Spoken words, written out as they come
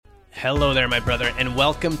Hello there, my brother, and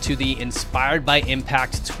welcome to the Inspired by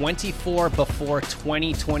Impact 24 Before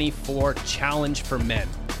 2024 Challenge for Men.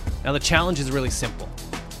 Now, the challenge is really simple.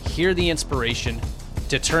 Hear the inspiration,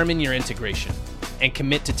 determine your integration, and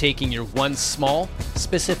commit to taking your one small,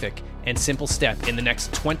 specific, and simple step in the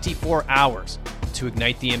next 24 hours to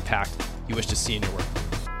ignite the impact you wish to see in your work.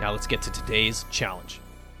 Now, let's get to today's challenge.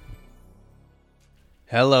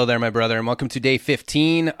 Hello there, my brother, and welcome to day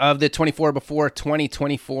 15 of the 24 Before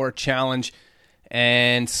 2024 Challenge.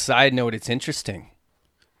 And side note, it's interesting.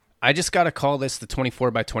 I just got to call this the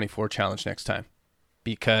 24 by 24 Challenge next time.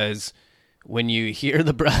 Because when you hear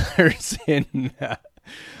the brothers in,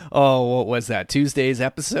 what was that, Tuesday's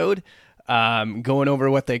episode, going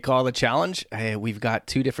over what they call the challenge, we've got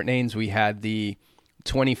two different names. We had the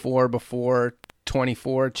 24 Before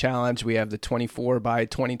 24 Challenge. We have the 24 by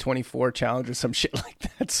 2024 Challenge or some shit like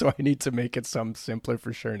that. So I need to make it some simpler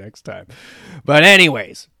for sure next time. But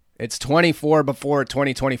anyways, it's 24 Before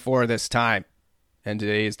 2024 this time. And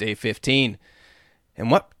today is day 15. And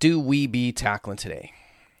what do we be tackling today?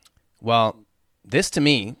 Well, this to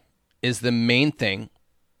me is the main thing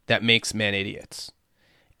that makes men idiots.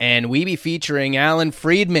 And we be featuring Alan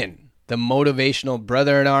Friedman, the motivational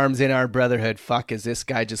brother-in-arms in our brotherhood. Fuck, is this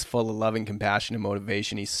guy just full of loving compassion and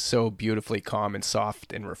motivation. He's so beautifully calm and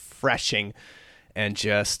soft and refreshing and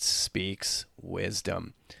just speaks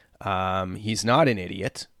wisdom. He's not an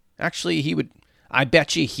idiot. Actually, I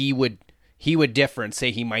bet you he would differ and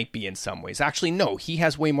say he might be in some ways. Actually, no, he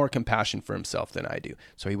has way more compassion for himself than I do,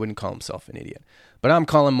 so he wouldn't call himself an idiot. But I'm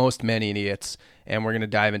calling most men idiots, and we're going to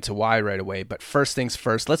dive into why right away. But first things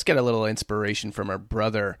first, let's get a little inspiration from our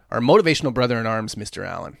motivational brother-in-arms, Mr.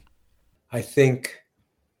 Allen. I think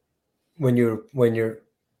when you're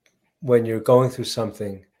going through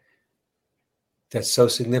something that's so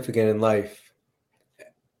significant in life,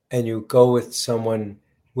 and you go with someone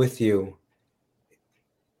with you,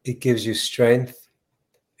 it gives you strength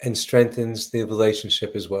and strengthens the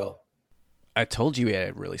relationship as well. I told you he had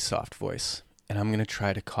a really soft voice, and I'm going to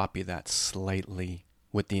try to copy that slightly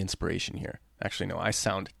with the inspiration here. Actually, no, I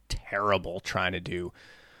sound terrible trying to do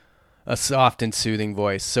a soft and soothing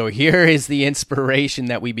voice. So here is the inspiration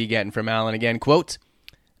that we be getting from Alan again. Quote,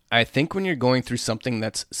 I think when you're going through something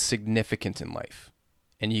that's significant in life,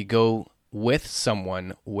 and you go with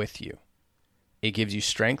someone with you, it gives you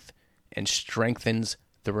strength and strengthens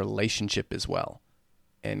the relationship as well.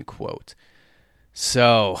 End quote.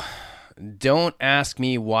 So don't ask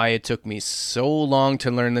me why it took me so long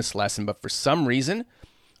to learn this lesson, but for some reason,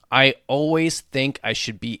 I always think I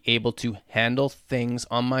should be able to handle things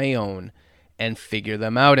on my own and figure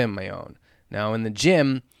them out on my own. Now, in the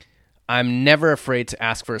gym, I'm never afraid to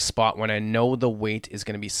ask for a spot when I know the weight is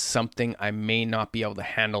going to be something I may not be able to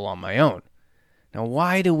handle on my own. Now,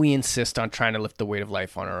 why do we insist on trying to lift the weight of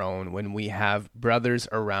life on our own when we have brothers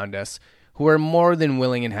around us who are more than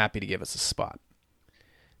willing and happy to give us a spot?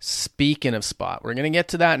 Speaking of spot, we're going to get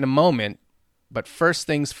to that in a moment, but first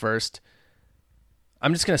things first,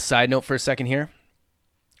 I'm just going to side note for a second here.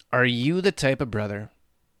 Are you the type of brother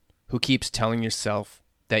who keeps telling yourself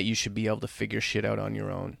that you should be able to figure shit out on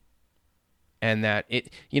your own? And that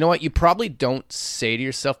you know what, you probably don't say to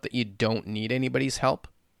yourself that you don't need anybody's help.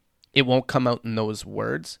 It won't come out in those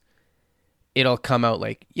words. It'll come out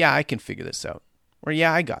like, yeah, I can figure this out. Or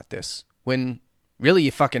yeah, I got this. When really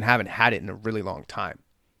you fucking haven't had it in a really long time.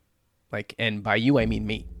 Like, and by you, I mean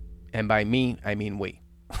me. And by me, I mean we.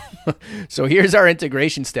 So here's our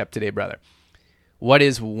integration step today, brother. What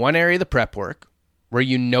is one area of the prep work where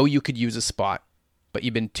you know you could use a spot, but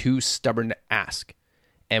you've been too stubborn to ask?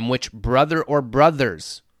 And which brother or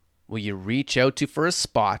brothers will you reach out to for a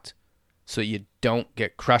spot so you don't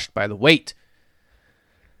get crushed by the weight?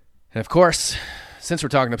 And of course, since we're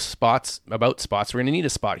talking about spots, we're going to need a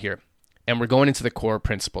spot here. And we're going into the core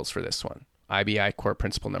principles for this one. IBI core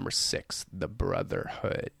principle number 6, the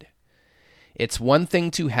brotherhood. It's one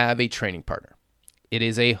thing to have a training partner. It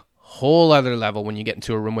is a whole other level when you get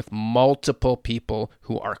into a room with multiple people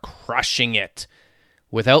who are crushing it.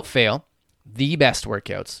 Without fail, the best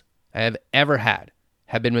workouts I have ever had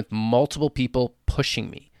have been with multiple people pushing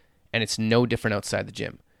me, and it's no different outside the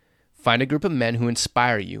gym. Find a group of men who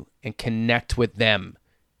inspire you and connect with them.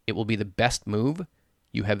 It will be the best move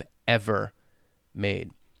you have ever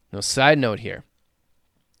made. Now, side note here.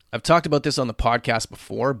 I've talked about this on the podcast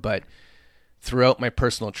before, but throughout my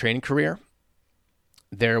personal training career,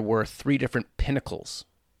 there were 3 different pinnacles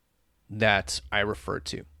that I referred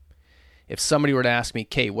to. If somebody were to ask me,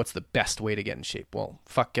 Kay, what's the best way to get in shape? Well,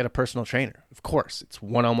 get a personal trainer. Of course, it's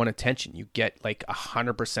one-on-one attention. You get like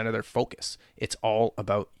 100% of their focus. It's all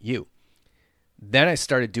about you. Then I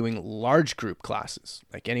started doing large group classes,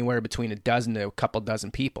 like anywhere between a dozen to a couple dozen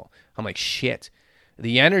people. I'm like, shit,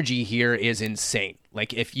 the energy here is insane.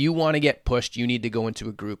 Like, if you want to get pushed, you need to go into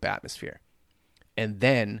a group atmosphere. And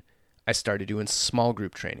then I started doing small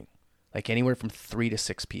group training, like anywhere from 3 to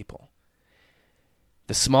 6 people.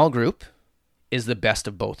 The small group is the best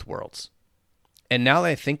of both worlds. And now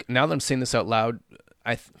that I'm saying this out loud,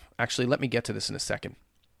 actually, let me get to this in a second.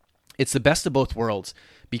 It's the best of both worlds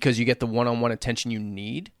because you get the one-on-one attention you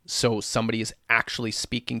need. So somebody is actually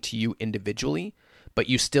speaking to you individually, but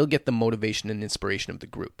you still get the motivation and inspiration of the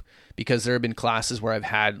group. Because there have been classes where I've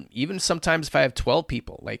had, even sometimes if I have 12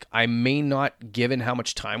 people, like I may not, given how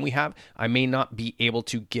much time we have, I may not be able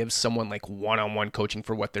to give someone like one-on-one coaching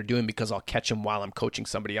for what they're doing because I'll catch them while I'm coaching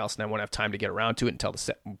somebody else and I won't have time to get around to it until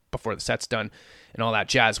before the set's done and all that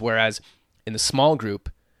jazz. Whereas in the small group,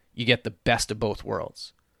 you get the best of both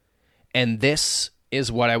worlds. And this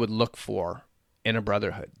is what I would look for in a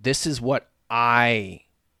brotherhood. This is what I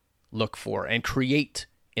look for and create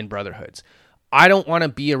in brotherhoods. I don't want to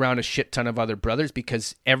be around a shit ton of other brothers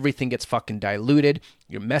because everything gets fucking diluted.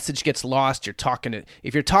 Your message gets lost.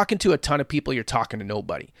 If you're talking to a ton of people, you're talking to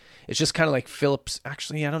nobody. It's just kind of like Phillips.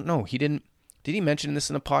 Actually, I don't know. Did he mention this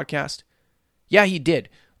in the podcast? Yeah, he did.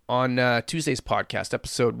 On Tuesday's podcast,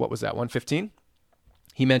 episode, what was that, 115?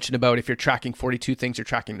 He mentioned about if you're tracking 42 things, you're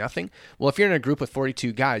tracking nothing. Well, if you're in a group with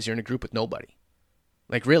 42 guys, you're in a group with nobody.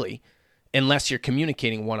 Like, really? Unless you're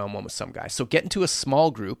communicating one-on-one with some guy. So get into a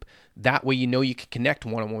small group. That way you know you can connect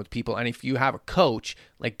one-on-one with people. And if you have a coach,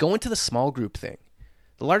 like, go into the small group thing.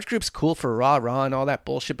 The large group's cool for rah-rah and all that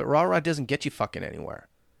bullshit, but rah-rah doesn't get you fucking anywhere.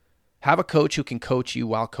 Have a coach who can coach you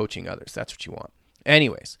while coaching others. That's what you want.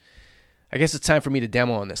 Anyways, I guess it's time for me to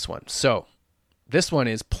demo on this one. So this one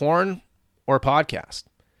is porn or podcast.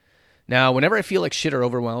 Now, whenever I feel like shit or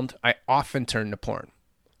overwhelmed, I often turn to porn.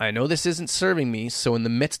 I know this isn't serving me, so in the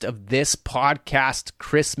midst of this podcast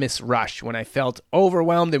Christmas rush, when I felt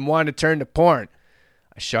overwhelmed and wanted to turn to porn,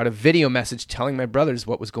 I shot a video message telling my brothers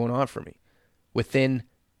what was going on for me. Within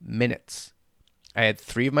minutes, I had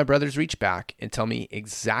 3 of my brothers reach back and tell me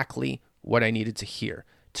exactly what I needed to hear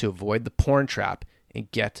to avoid the porn trap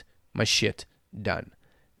and get my shit done.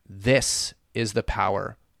 This is the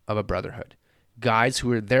power of a brotherhood. Guys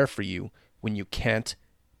who are there for you when you can't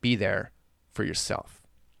be there for yourself.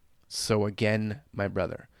 So again, my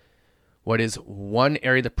brother, what is one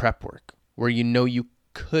area of the prep work where you know you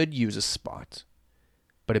could use a spot,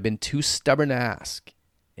 but have been too stubborn to ask,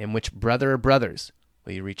 and which brother or brothers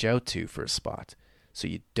will you reach out to for a spot so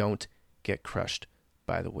you don't get crushed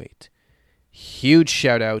by the weight? Huge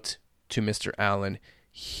shout out to Mr. Allen.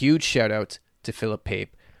 Huge shout out to Philip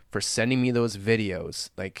Pape for sending me those videos.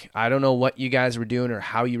 Like, I don't know what you guys were doing or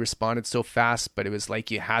how you responded so fast, but it was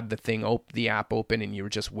like you had the app open and you were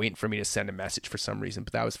just waiting for me to send a message for some reason.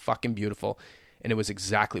 But that was fucking beautiful, and it was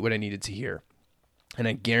exactly what I needed to hear. And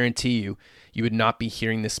I guarantee you, you would not be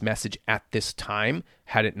hearing this message at this time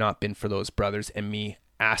had it not been for those brothers and me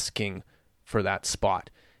asking for that spot.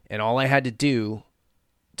 And all I had to do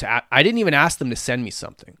I didn't even ask them to send me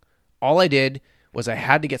something. All I did was I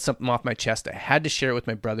had to get something off my chest. I had to share it with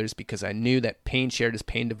my brothers because I knew that pain shared is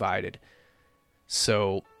pain divided.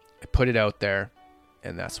 So I put it out there,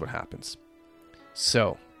 and that's what happens.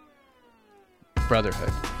 So,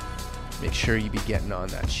 brotherhood, make sure you be getting on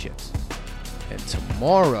that shit. And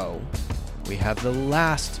tomorrow, we have the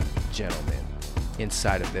last gentleman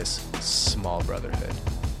inside of this small brotherhood.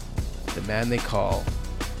 The man they call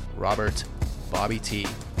Robert Bobby T.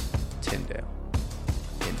 Tyndale.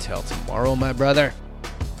 Until tomorrow, my brother,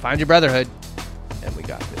 find your brotherhood, and we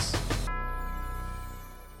got this.